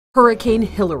Hurricane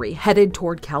Hilary headed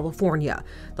toward California.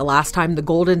 The last time the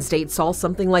Golden State saw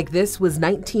something like this was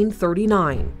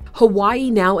 1939.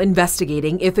 Hawaii now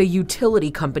investigating if a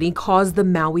utility company caused the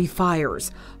Maui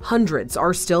fires. Hundreds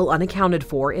are still unaccounted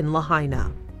for in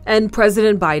Lahaina. And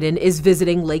President Biden is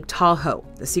visiting Lake Tahoe.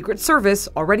 The Secret Service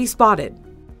already spotted.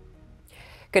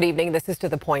 Good evening. This is To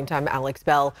The Point. I'm Alex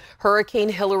Bell. Hurricane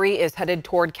Hilary is headed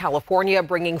toward California,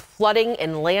 bringing flooding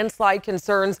and landslide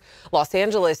concerns. Los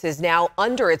Angeles is now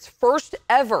under its first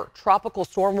ever tropical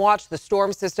storm watch. The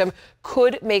storm system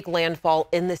could make landfall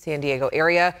in the San Diego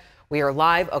area. We are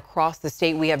live across the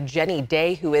state. We have Jenny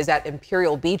Day, who is at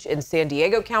Imperial Beach in San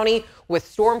Diego County with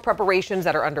storm preparations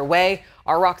that are underway.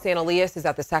 Our Roxanne Elias is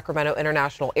at the Sacramento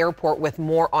International Airport with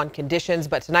more on conditions.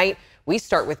 But tonight, we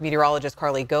start with meteorologist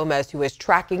Carly Gomez, who is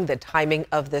tracking the timing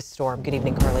of this storm. Good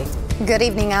evening, Carly. Good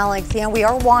evening, Alex. Yeah, we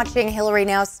are watching Hilary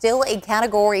now, still a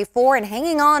Category 4 and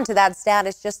hanging on to that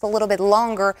status just a little bit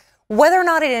longer. Whether or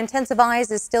not it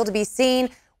intensifies is still to be seen.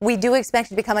 We do expect it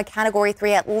to become a Category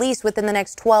 3 at least within the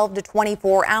next 12 to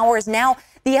 24 hours. Now,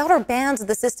 the outer bands of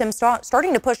the system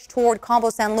starting to push toward Cabo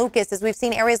San Lucas, as we've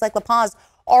seen areas like La Paz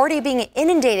already being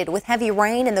inundated with heavy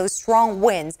rain and those strong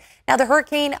winds. Now, the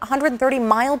hurricane,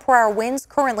 130-mile-per-hour winds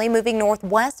currently moving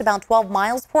northwest, about 12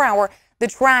 miles per hour. The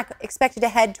track expected to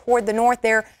head toward the north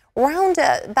there around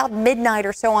about midnight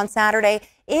or so on Saturday.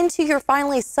 Into your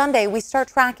finally Sunday, we start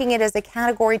tracking it as a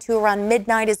Category 2 around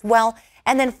midnight as well.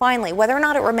 And then finally, whether or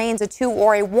not it remains a 2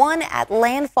 or a 1 at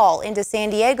landfall into San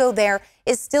Diego there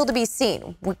is still to be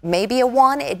seen. Maybe a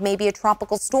 1, it may be a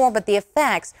tropical storm, but the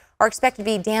effects are expected to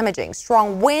be damaging.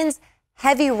 Strong winds,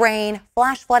 heavy rain,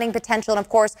 flash flooding potential, and of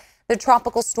course, the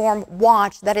tropical storm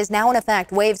watch that is now in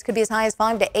effect. Waves could be as high as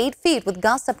 5 to 8 feet with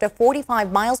gusts up to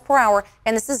 45 miles per hour.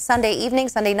 And this is Sunday evening,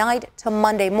 Sunday night to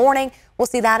Monday morning. We'll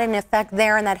see that in effect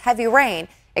there, and that heavy rain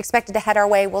expected to head our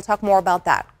way. We'll talk more about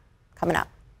that coming up.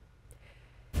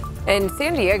 And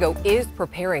San Diego is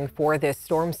preparing for this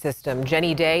storm system.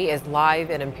 Jenny Day is live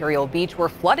in Imperial Beach, where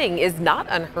flooding is not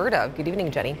unheard of. Good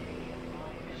evening, Jenny.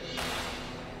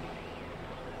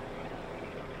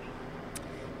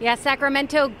 Yeah,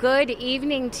 Sacramento, good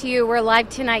evening to you. We're live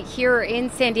tonight here in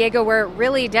San Diego, where it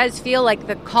really does feel like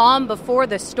the calm before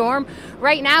the storm.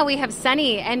 Right now we have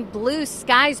sunny and blue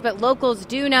skies, but locals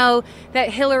do know that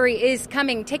Hilary is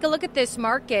coming. Take a look at this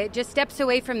market, just steps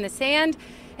away from the sand,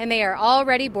 and they are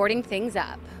already boarding things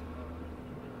up.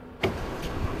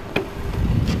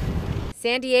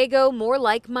 San Diego, more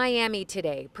like Miami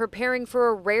today, preparing for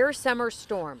a rare summer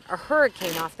storm, a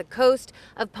hurricane off the coast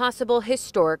of possible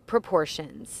historic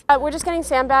proportions. We're just getting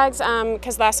sandbags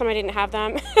because last time I didn't have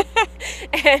them,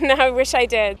 and I wish I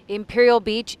did. Imperial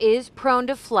Beach is prone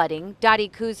to flooding. Dottie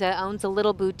Kuza owns a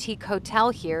little boutique hotel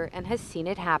here and has seen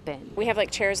it happen. We have like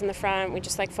chairs in the front. We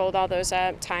just like fold all those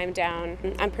up, tie them down.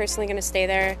 I'm personally going to stay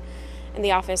there in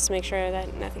the office to make sure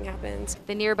that nothing happens.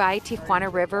 The nearby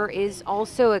Tijuana River is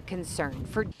also a concern.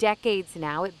 For decades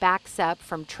now, it backs up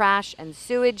from trash and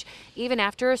sewage, even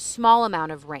after a small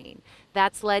amount of rain.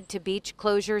 That's led to beach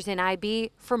closures in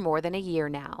IB for more than a year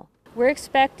now. We're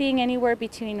expecting anywhere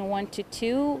between 1 to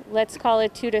 2, let's call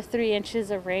it 2 to 3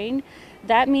 inches of rain.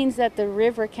 That means that the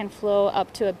river can flow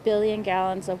up to 1 billion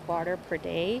gallons of water per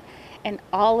day, and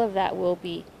all of that will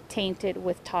be tainted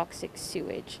with toxic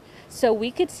sewage. So we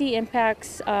could see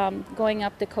impacts going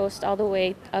up the coast all the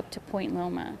way up to Point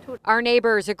Loma. Our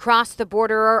neighbors across the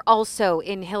border are also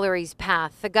in Hilary's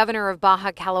path. The governor of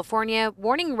Baja California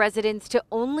warning residents to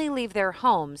only leave their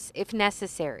homes if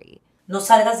necessary. No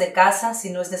salgas de casa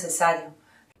si no es necesario.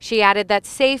 She added that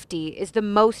safety is the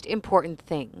most important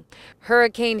thing.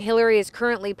 Hurricane Hilary is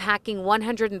currently packing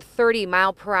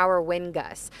 130-mile-per-hour wind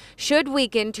gusts. Should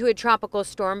weaken to a tropical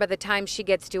storm by the time she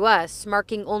gets to us,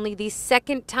 marking only the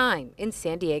second time in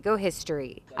San Diego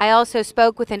history. I also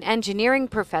spoke with an engineering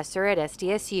professor at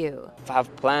SDSU.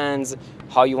 Have plans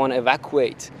how you want to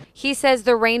evacuate. He says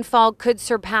the rainfall could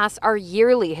surpass our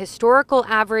yearly historical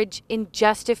average in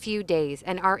just a few days,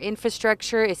 and our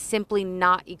infrastructure is simply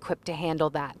not equipped to handle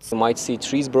that. You might see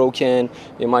trees broken,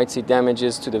 you might see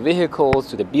damages to the vehicles,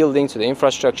 to the buildings, to the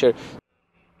infrastructure.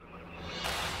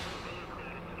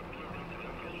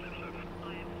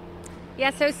 Yeah,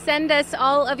 so send us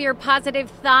all of your positive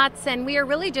thoughts, and we are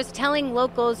really just telling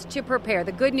locals to prepare.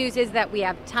 The good news is that we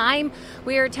have time.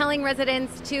 We are telling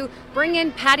residents to bring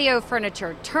in patio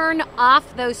furniture, turn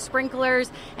off those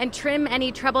sprinklers, and trim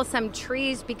any troublesome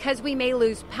trees because we may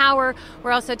lose power.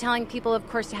 We're also telling people, of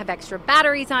course, to have extra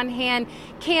batteries on hand,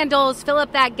 candles, fill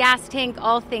up that gas tank,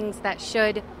 all things that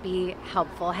should be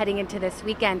helpful heading into this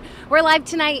weekend. We're live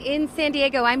tonight in San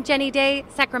Diego. I'm Jenny Day.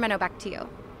 Sacramento, back to you.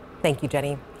 Thank you,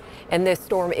 Jenny. And this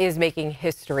storm is making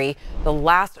history. The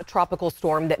last tropical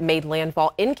storm that made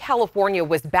landfall in California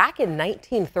was back in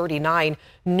 1939.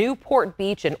 Newport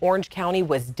Beach in Orange County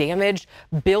was damaged.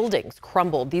 Buildings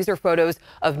crumbled. These are photos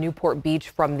of Newport Beach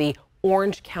from the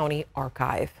Orange County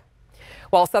Archive.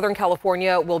 While Southern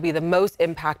California will be the most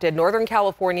impacted, Northern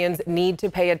Californians need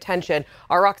to pay attention.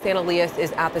 Our Roxanne Elias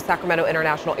is at the Sacramento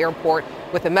International Airport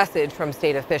with a message from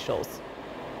state officials.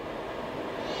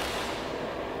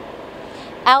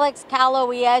 Alex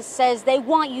Caloies says they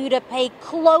want you to pay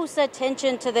close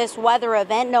attention to this weather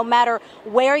event, no matter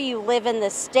where you live in the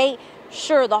state.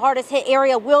 Sure, the hardest hit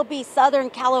area will be Southern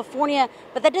California,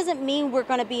 but that doesn't mean we're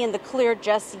going to be in the clear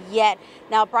just yet.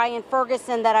 Now, Brian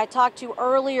Ferguson, that I talked to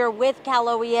earlier with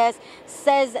Caloies,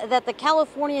 says that the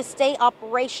California State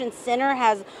Operations Center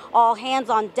has all hands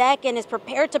on deck and is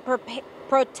prepared to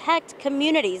protect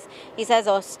communities. He says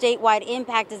a statewide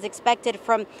impact is expected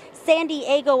from San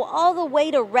Diego all the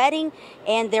way to Redding,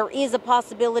 and there is a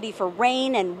possibility for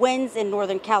rain and winds in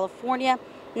Northern California.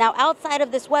 Now, outside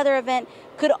of this weather event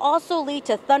could also lead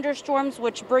to thunderstorms,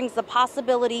 which brings the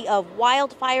possibility of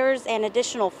wildfires and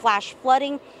additional flash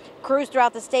flooding. Crews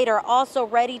throughout the state are also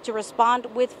ready to respond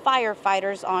with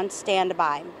firefighters on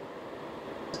standby.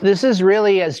 This is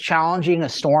really as challenging a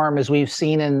storm as we've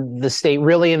seen in the state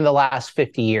really in the last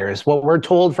 50 years. What we're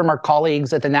told from our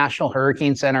colleagues at the National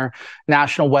Hurricane Center,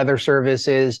 National Weather Service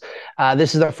is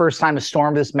this is the first time a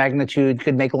storm of this magnitude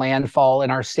could make landfall in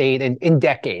our state in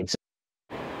decades.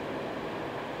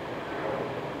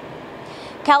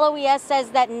 Caloies says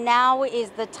that now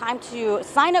is the time to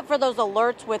sign up for those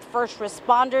alerts with first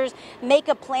responders, make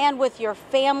a plan with your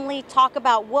family, talk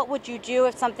about what would you do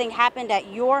if something happened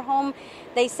at your home.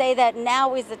 They say that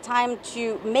now is the time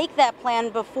to make that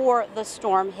plan before the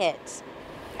storm hits.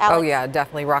 Alex? Oh, yeah,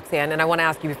 definitely, Roxanne. And I want to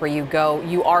ask you before you go,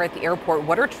 you are at the airport.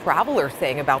 What are travelers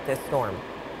saying about this storm?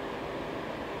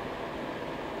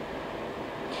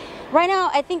 Right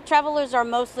now, I think travelers are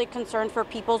mostly concerned for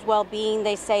people's well-being.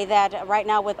 They say that right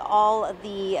now with all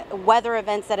the weather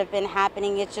events that have been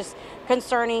happening, it's just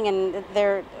concerning and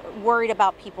they're worried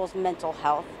about people's mental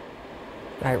health.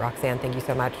 All right, Roxanne, thank you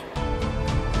so much.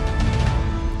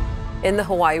 In the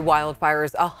Hawaii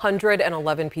wildfires,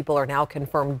 111 people are now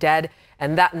confirmed dead,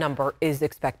 and that number is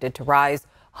expected to rise.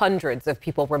 Hundreds of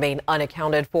people remain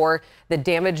unaccounted for. The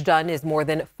damage done is more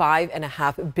than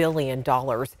 $5.5 billion.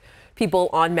 People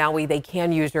on Maui, they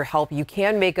can use your help. You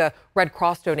can make a Red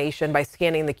Cross donation by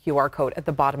scanning the QR code at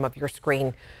the bottom of your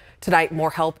screen. Tonight,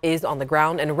 more help is on the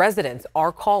ground, and residents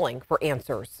are calling for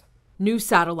answers. New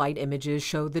satellite images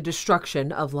show the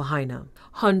destruction of Lahaina.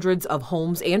 Hundreds of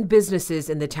homes and businesses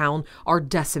in the town are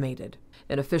decimated.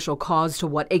 An official cause to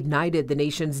what ignited the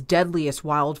nation's deadliest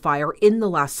wildfire in the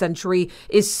last century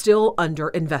is still under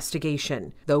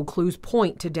investigation, though clues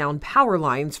point to downed power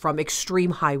lines from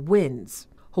extreme high winds.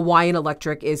 Hawaiian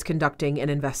Electric is conducting an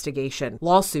investigation.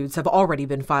 Lawsuits have already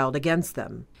been filed against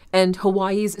them. And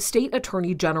Hawaii's State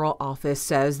Attorney General office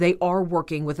says they are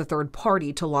working with a third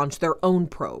party to launch their own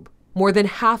probe. More than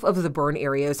half of the burn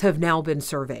areas have now been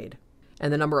surveyed,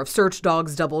 and the number of search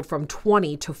dogs doubled from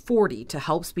 20 to 40 to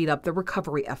help speed up the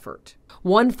recovery effort.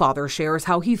 One father shares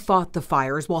how he fought the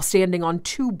fires while standing on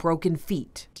 2 broken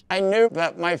feet. I knew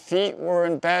that my feet were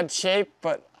in bad shape,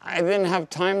 but I didn't have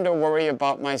time to worry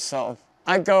about myself.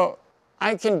 I go,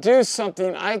 I can do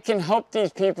something. I can help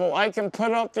these people. I can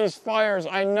put out these fires.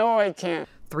 I know I can.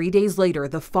 3 days later,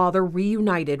 the father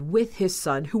reunited with his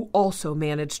son, who also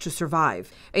managed to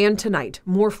survive. And tonight,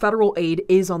 more federal aid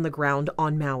is on the ground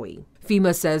on Maui.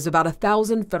 FEMA says about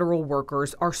 1,000 federal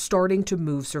workers are starting to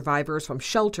move survivors from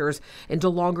shelters into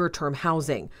longer-term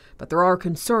housing. But there are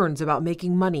concerns about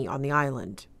making money on the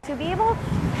island. To be able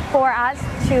for us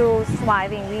to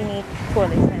surviving, we need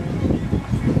tourism.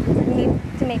 We need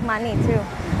to make money too.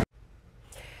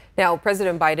 Now,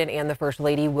 President Biden and the First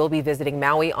Lady will be visiting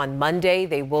Maui on Monday.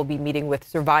 They will be meeting with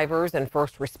survivors and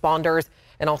first responders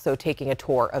and also taking a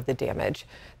tour of the damage.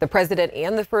 The President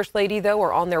and the First Lady, though,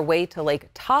 are on their way to Lake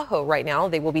Tahoe right now.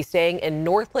 They will be staying in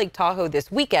North Lake Tahoe this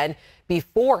weekend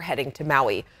before heading to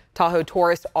Maui. Tahoe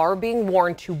tourists are being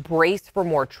warned to brace for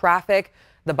more traffic.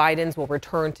 The Bidens will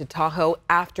return to Tahoe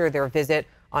after their visit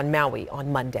on Maui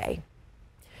on Monday.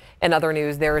 In other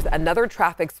news, there's another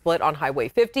traffic split on Highway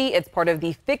 50. It's part of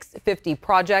the Fix 50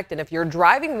 project. And if you're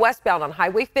driving westbound on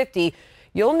Highway 50,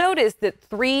 you'll notice that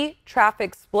 3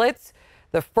 traffic splits.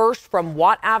 The first from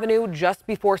Watt Avenue just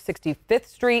before 65th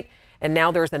Street. And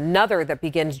now there's another that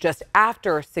begins just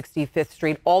after 65th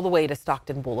Street all the way to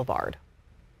Stockton Boulevard.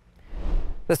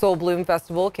 The Soul Bloom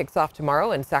Festival kicks off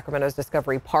tomorrow in Sacramento's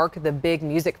Discovery Park. The big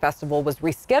music festival was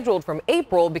rescheduled from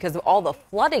April because of all the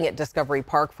flooding at Discovery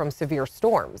Park from severe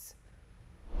storms.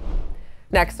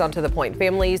 Next, on To The Point,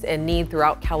 families in need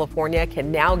throughout California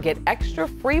can now get extra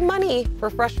free money for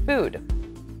fresh food.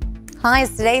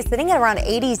 Highs today sitting at around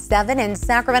 87 in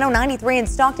Sacramento, 93 in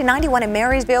Stockton, 91 in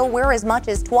Marysville. We're as much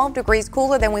as 12 degrees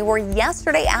cooler than we were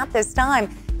yesterday at this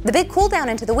time. The big cool down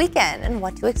into the weekend and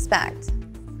what to expect.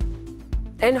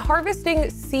 And harvesting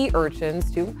sea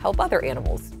urchins to help other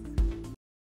animals.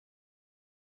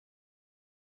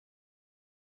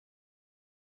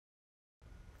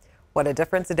 What a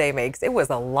difference a day makes. It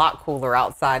was a lot cooler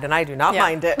outside, and I do not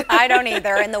mind it. I don't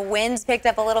either. And the winds picked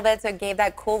up a little bit, so it gave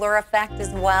that cooler effect as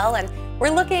well. And we're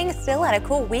looking still at a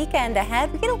cool weekend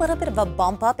ahead. We get a little bit of a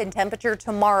bump up in temperature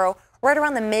tomorrow, right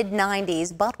around the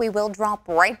mid-90s, but we will drop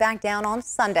right back down on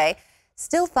Sunday.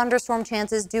 Still, thunderstorm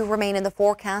chances do remain in the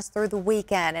forecast through the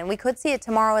weekend, and we could see it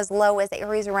tomorrow as low as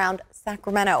areas around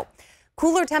Sacramento.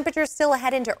 Cooler temperatures still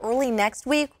ahead into early next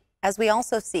week, as we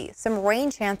also see some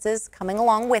rain chances coming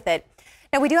along with it.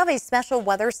 Now, we do have a special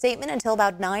weather statement until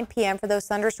about 9 p.m. for those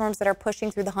thunderstorms that are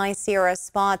pushing through the high Sierra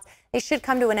spots. They should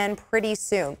come to an end pretty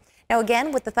soon. Now,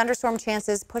 again, with the thunderstorm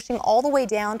chances pushing all the way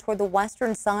down toward the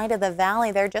western side of the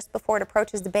valley there just before it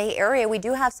approaches the Bay Area, we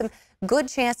do have some good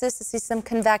chances to see some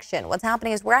convection. What's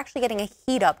happening is we're actually getting a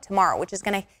heat up tomorrow, which is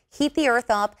going to heat the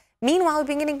earth up. Meanwhile, we've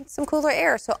been getting some cooler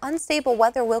air, so unstable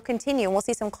weather will continue. And we'll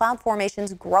see some cloud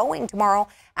formations growing tomorrow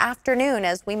afternoon,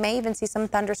 as we may even see some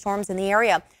thunderstorms in the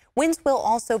area. Winds will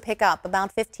also pick up,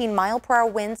 about 15-mile-per-hour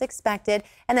winds expected,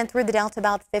 and then through the Delta,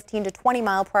 about 15 to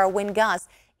 20-mile-per-hour wind gusts.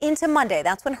 Into Monday,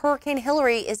 that's when Hurricane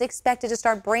Hilary is expected to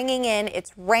start bringing in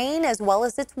its rain as well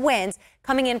as its winds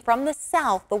coming in from the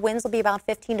south. The winds will be about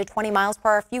 15 to 20 miles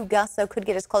per hour. A few gusts, though, could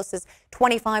get as close as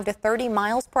 25 to 30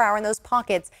 miles per hour in those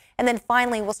pockets. And then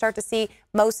finally, we'll start to see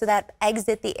most of that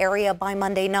exit the area by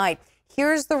Monday night.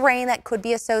 Here's the rain that could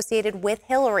be associated with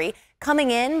Hilary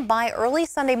coming in by early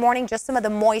Sunday morning, just some of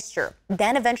the moisture.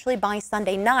 Then eventually by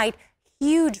Sunday night,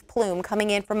 huge plume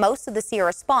coming in from most of the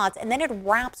Sierra spots, and then it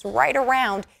wraps right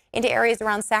around into areas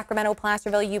around Sacramento,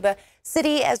 Placerville, Yuba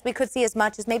City, as we could see as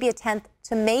much as maybe a tenth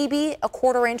to maybe a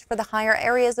quarter inch for the higher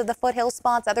areas of the foothill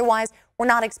spots. Otherwise, we're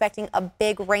not expecting a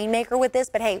big rainmaker with this,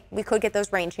 but hey, we could get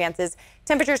those rain chances.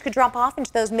 Temperatures could drop off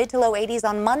into those mid to low 80s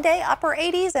on Monday, upper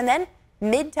 80s, and then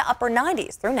mid to upper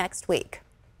 90s through next week.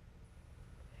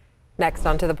 Next,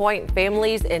 on To The Point,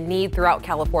 families in need throughout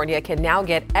California can now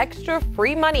get extra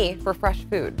free money for fresh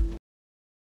food.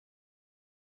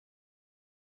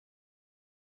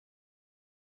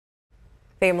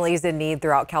 Families in need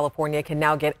throughout California can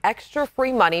now get extra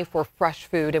free money for fresh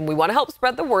food, and we want to help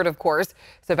spread the word, of course.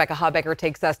 So Becca Habecker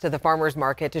takes us to the farmers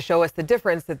market to show us the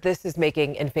difference that this is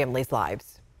making in families'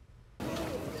 lives.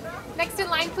 Next in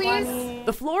line, please.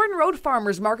 The Florin Road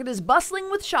Farmers Market is bustling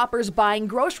with shoppers buying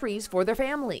groceries for their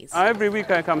families. Every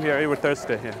week I come here, every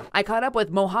Thursday here. I caught up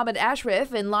with Mohammed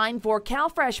Ashraf in line for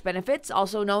CalFresh benefits,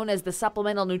 also known as the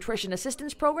Supplemental Nutrition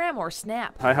Assistance Program, or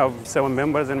SNAP. I have 7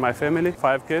 members in my family,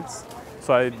 5 kids.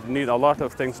 So I need a lot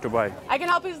of things to buy. I can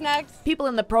help. Who's next? People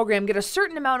in the program get a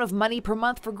certain amount of money per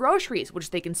month for groceries, which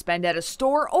they can spend at a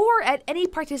store or at any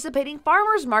participating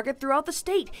farmers market throughout the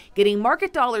state, getting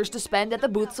market dollars to spend at the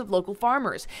booths of local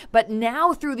farmers. But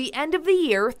now, through the end of the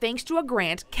year, thanks to a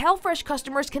grant, CalFresh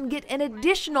customers can get an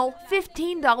additional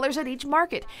 $15 at each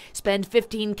market. Spend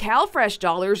 15 CalFresh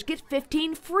dollars, get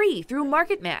 15 free through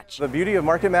Market Match. The beauty of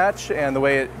Market Match and the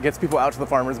way it gets people out to the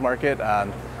farmers market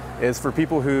is for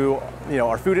people who,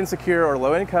 are food insecure or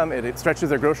low income. It stretches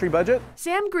their grocery budget.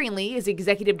 Sam Greenlee is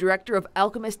executive director of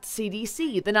Alchemist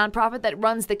CDC, the nonprofit that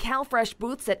runs the CalFresh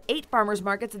booths at 8 farmers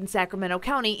markets in Sacramento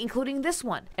County, including this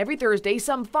one. Every Thursday,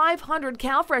 some 500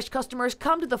 CalFresh customers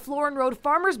come to the Florin Road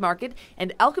Farmers Market,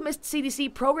 and Alchemist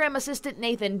CDC program assistant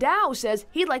Nathan Dow says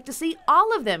he'd like to see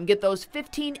all of them get those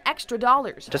 15 extra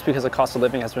dollars. Just because the cost of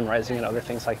living has been rising and other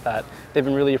things like that, they've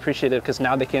been really appreciative because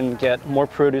now they can get more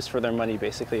produce for their money,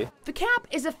 basically. The cap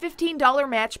is a $15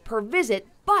 match per visit,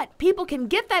 but people can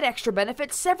get that extra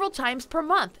benefit several times per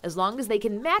month as long as they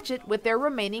can match it with their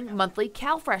remaining monthly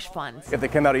CalFresh funds. If they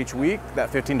come out each week, that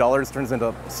 $15 turns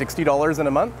into $60 in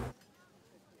a month.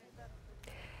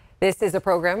 This is a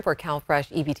program for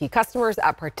CalFresh EBT customers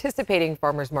at participating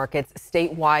farmers markets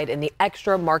statewide, and the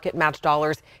extra market match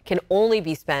dollars can only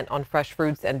be spent on fresh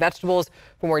fruits and vegetables.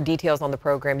 For more details on the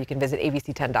program, you can visit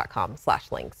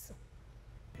abc10.com/links.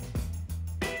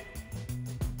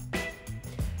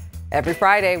 Every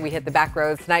Friday, we hit the back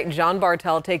roads. Tonight, John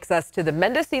Bartel takes us to the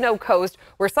Mendocino coast,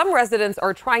 where some residents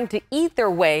are trying to eat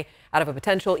their way out of a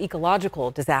potential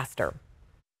ecological disaster.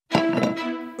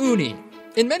 Uni.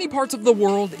 In many parts of the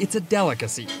world, it's a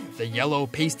delicacy. The yellow,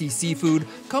 pasty seafood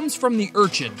comes from the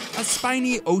urchin, a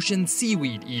spiny ocean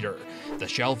seaweed eater. The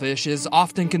shellfish is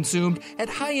often consumed at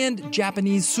high-end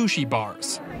Japanese sushi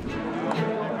bars.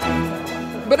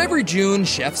 But every June,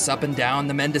 chefs up and down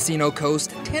the Mendocino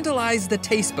coast tantalize the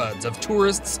taste buds of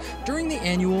tourists during the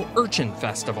annual Urchin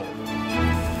Festival.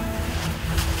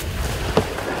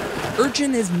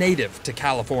 Urchin is native to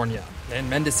California, and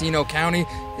Mendocino County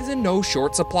is in no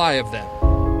short supply of them.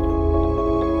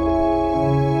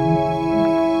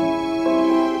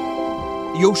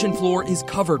 The ocean floor is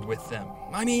covered with them.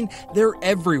 I mean, they're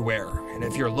everywhere, and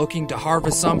if you're looking to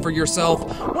harvest some for yourself,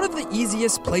 one of the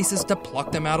easiest places to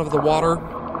pluck them out of the water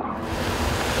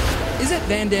is at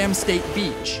Van Dam State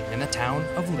Beach in the town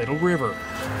of Little River.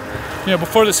 You know,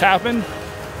 before this happened,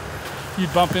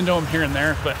 you'd bump into them here and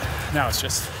there, but now it's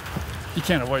just, you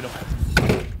can't avoid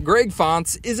them. Greg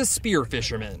Fonts is a spear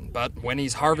fisherman, but when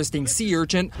he's harvesting sea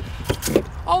urchin,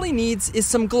 all he needs is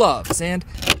some gloves and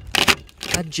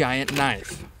a giant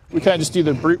knife. We kind of just do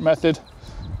the brute method,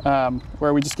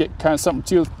 where we just get kind of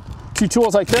something, two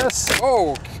tools like this.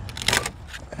 Oh,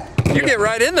 you get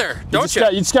right in there, don't you?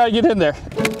 You just gotta get in there.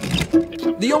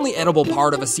 The only edible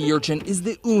part of a sea urchin is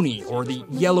the uni, or the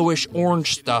yellowish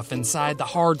orange stuff inside the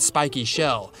hard spiky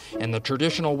shell, and the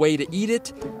traditional way to eat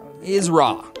it is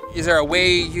raw. Is there a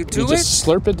way you do it? Just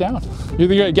slurp it down.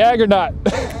 You're either gonna gag or not.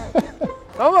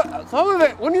 Some of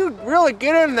it, when you really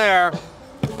get in there,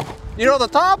 you know, the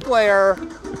top layer,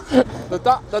 the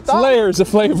top. Layers of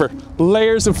flavor.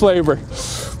 Layers of flavor.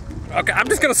 Okay, I'm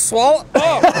just gonna swallow.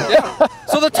 Oh, yeah.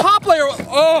 So the top layer,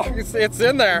 oh, it's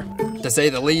in there. To say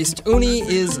the least, uni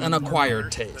is an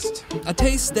acquired taste. A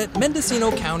taste that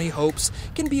Mendocino County hopes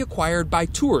can be acquired by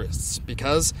tourists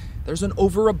because there's an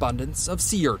overabundance of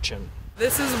sea urchin.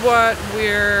 This is what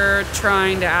we're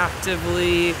trying to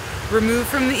actively remove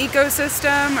from the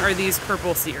ecosystem, are these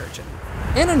purple sea urchin.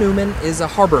 Anna Newman is a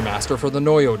harbor master for the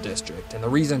Noyo district, and the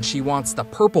reason she wants the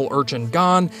purple urchin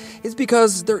gone is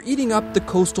because they're eating up the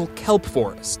coastal kelp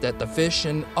forest that the fish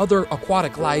and other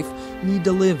aquatic life need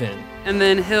to live in. And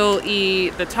then he'll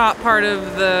eat the top part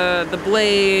of the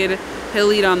blade,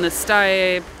 he'll eat on the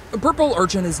stipe. Purple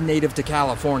urchin is native to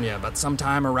California, but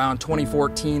sometime around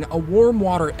 2014, a warm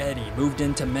water eddy moved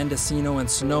into Mendocino and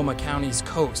Sonoma County's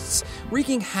coasts,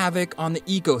 wreaking havoc on the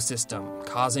ecosystem,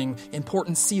 causing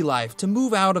important sea life to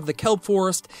move out of the kelp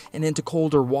forest and into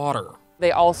colder water.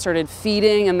 They all started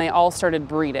feeding and they all started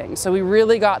breeding. So we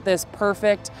really got this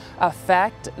perfect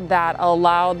effect that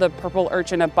allowed the purple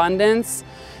urchin abundance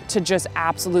to just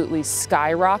absolutely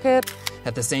skyrocket.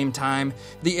 At the same time,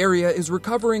 the area is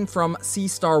recovering from sea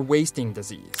star wasting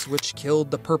disease, which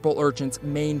killed the purple urchin's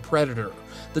main predator,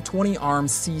 the 20-armed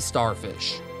sea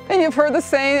starfish. And you've heard the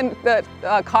saying that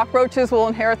cockroaches will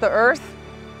inherit the earth.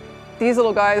 These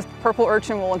little guys, purple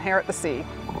urchin, will inherit the sea.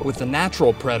 With the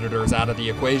natural predators out of the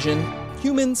equation,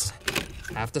 humans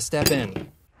have to step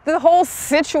in. The whole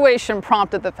situation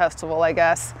prompted the festival, I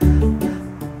guess.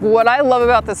 What I love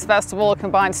about this festival, it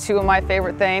combines two of my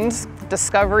favorite things,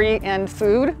 discovery and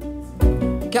food.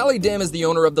 Callie Dim is the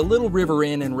owner of the Little River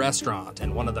Inn and Restaurant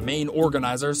and one of the main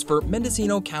organizers for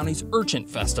Mendocino County's Urchin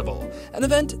Festival, an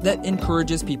event that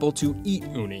encourages people to eat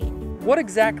uni. What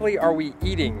exactly are we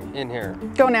eating in here?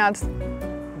 Gonads.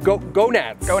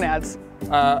 Gonads? Gonads.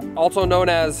 Also known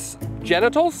as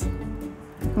genitals?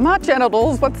 Not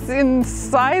genitals, what's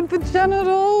inside the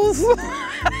genitals?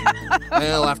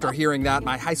 Well, after hearing that,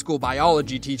 my high school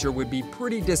biology teacher would be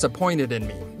pretty disappointed in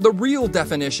me. The real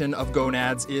definition of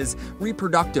gonads is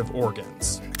reproductive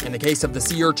organs. In the case of the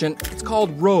sea urchin, it's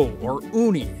called roe or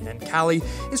uni, and Callie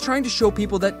is trying to show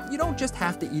people that you don't just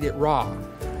have to eat it raw.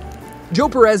 Joe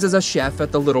Perez is a chef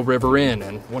at the Little River Inn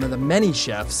and one of the many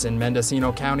chefs in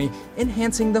Mendocino County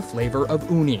enhancing the flavor of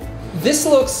uni. This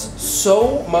looks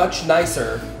so much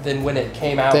nicer than when it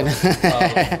came out of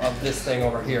this thing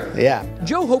over here. Yeah.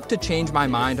 Joe hoped to change my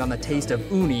mind on the taste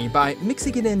of uni by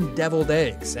mixing it in deviled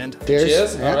eggs and...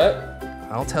 Cheers. Yeah. All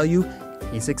right. I'll tell you,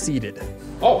 he succeeded.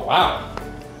 Oh, wow.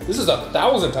 This is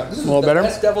 1,000 times. This is the better?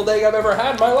 best deviled egg I've ever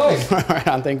had in my life. Right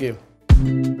on, thank you.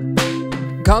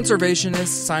 Conservationists,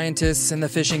 scientists, and the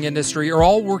fishing industry are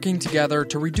all working together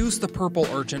to reduce the purple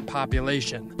urchin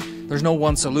population. There's no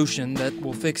one solution that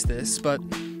will fix this, but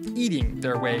eating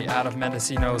their way out of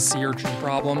Mendocino's sea urchin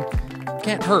problem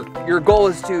can't hurt. Your goal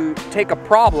is to take a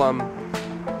problem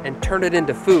and turn it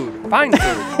into food. Find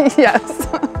food. Yes.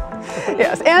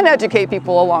 Yes, and educate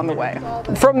people along the way.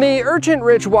 From the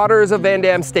urchin-rich waters of Van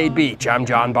Dam State Beach, I'm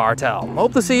John Bartel.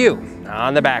 Hope to see you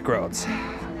on the back roads.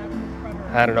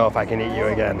 I don't know if I can eat you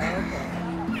again.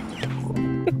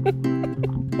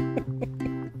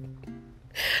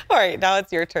 All right, now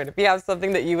it's your turn. If you have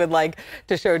something that you would like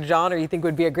to show John or you think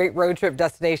would be a great road trip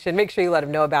destination, make sure you let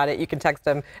him know about it. You can text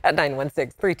him at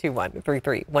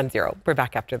 916-321-3310. We're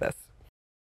back after this.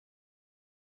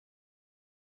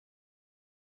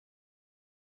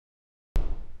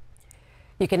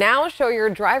 You can now show your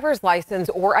driver's license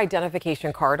or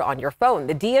identification card on your phone.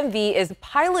 The DMV is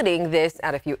piloting this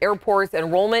at a few airports.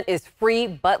 Enrollment is free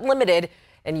but limited,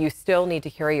 and you still need to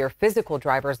carry your physical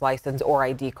driver's license or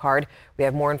ID card. We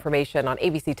have more information on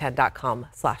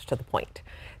abc10.com/tothepoint.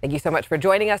 Thank you so much for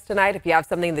joining us tonight. If you have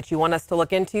something that you want us to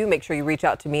look into, make sure you reach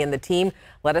out to me and the team.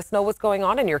 Let us know what's going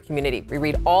on in your community. We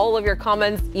read all of your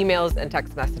comments, emails, and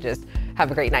text messages. Have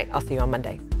a great night. I'll see you on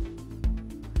Monday.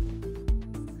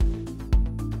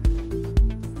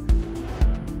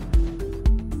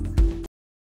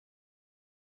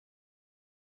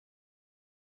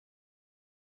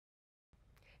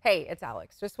 Hey, it's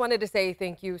Alex. Just wanted to say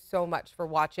thank you so much for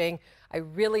watching. I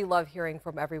really love hearing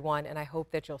from everyone, and I hope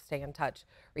that you'll stay in touch.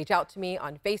 Reach out to me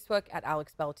on Facebook at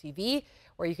AlexBellTV,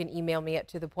 or you can email me at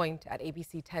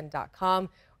tothepoint@abc10.com,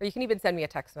 or you can even send me a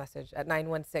text message at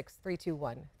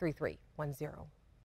 916-321-3310.